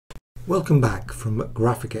Welcome back from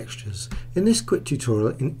Graphic Extras. In this quick tutorial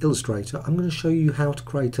in Illustrator, I'm going to show you how to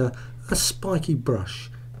create a spiky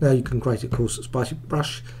brush. Now you can create, of course, a spiky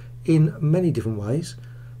brush in many different ways,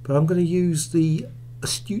 but I'm going to use the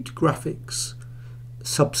Astute Graphics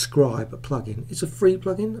Subscribe plugin. It's a free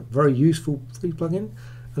plugin, a very useful free plugin,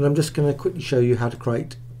 and I'm just going to quickly show you how to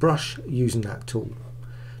create a brush using that tool.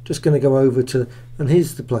 Just going to go over to, and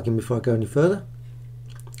here's the plugin before I go any further.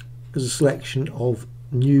 There's a selection of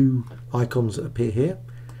new icons that appear here,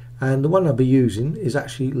 and the one I'll be using is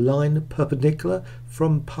actually line perpendicular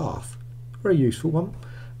from path. Very useful one.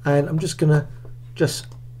 And I'm just going to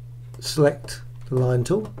select the line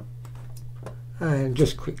tool and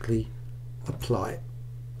just quickly apply it.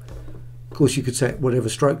 Of course, you could set whatever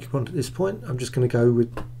stroke you want at this point. I'm just going to go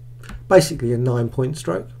with basically a 9-point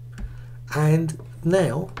stroke. And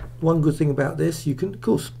now, one good thing about this, you can of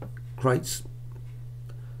course create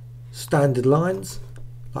standard lines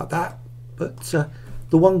like that, but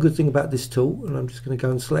the one good thing about this tool, and I'm just going to go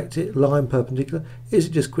and select it, line perpendicular, is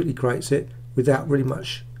it just quickly creates it without really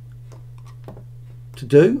much to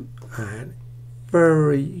do, and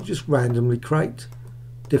you just randomly create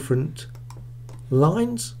different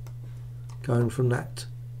lines going from that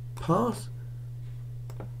path.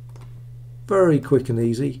 Very quick and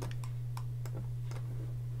easy,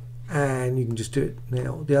 and you can just do it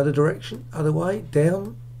now the other direction, other way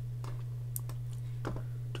down.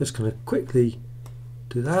 Just going to quickly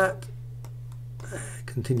do that,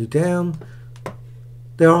 continue down.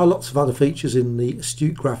 There are lots of other features in the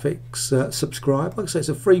Astute Graphics Subscribe. Like I say, it's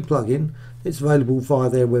a free plugin. It's available via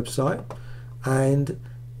their website, and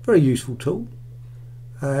very useful tool.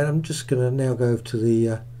 And I'm just going to now go over to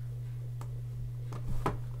the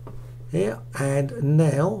here, and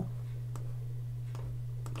now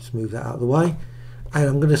just move that out of the way, and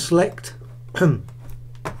I'm going to select the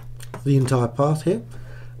entire path here.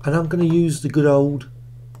 And I'm going to use the good old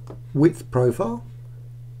width profile.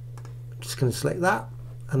 I'm just going to select that,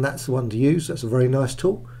 and that's the one to use. That's a very nice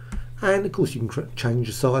tool. And of course you can change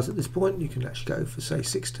the size at this point. You can actually go for, say,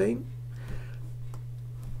 16.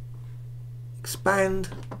 Expand,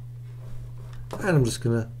 and I'm just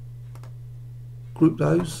going to group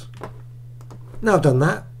those. Now I've done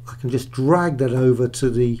that, I can just drag that over to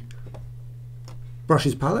the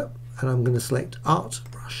brushes palette, and I'm going to select Art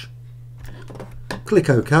Brush. Click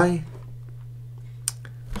OK,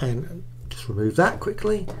 and just remove that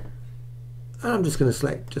quickly, and I'm just going to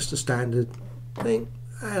select just a standard thing,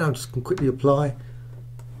 and I'm just going to quickly apply,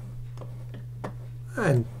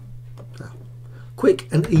 and quick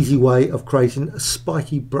and easy way of creating a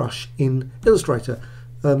spiky brush in Illustrator,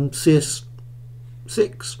 CS6,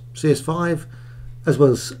 CS5 as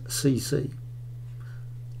well as CC.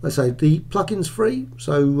 Let's say the plugin's free,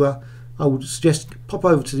 so I would suggest pop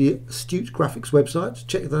over to the Astute Graphics website to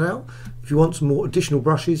check that out. If you want some more additional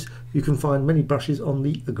brushes, you can find many brushes on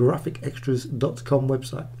the graphicextras.com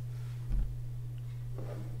website.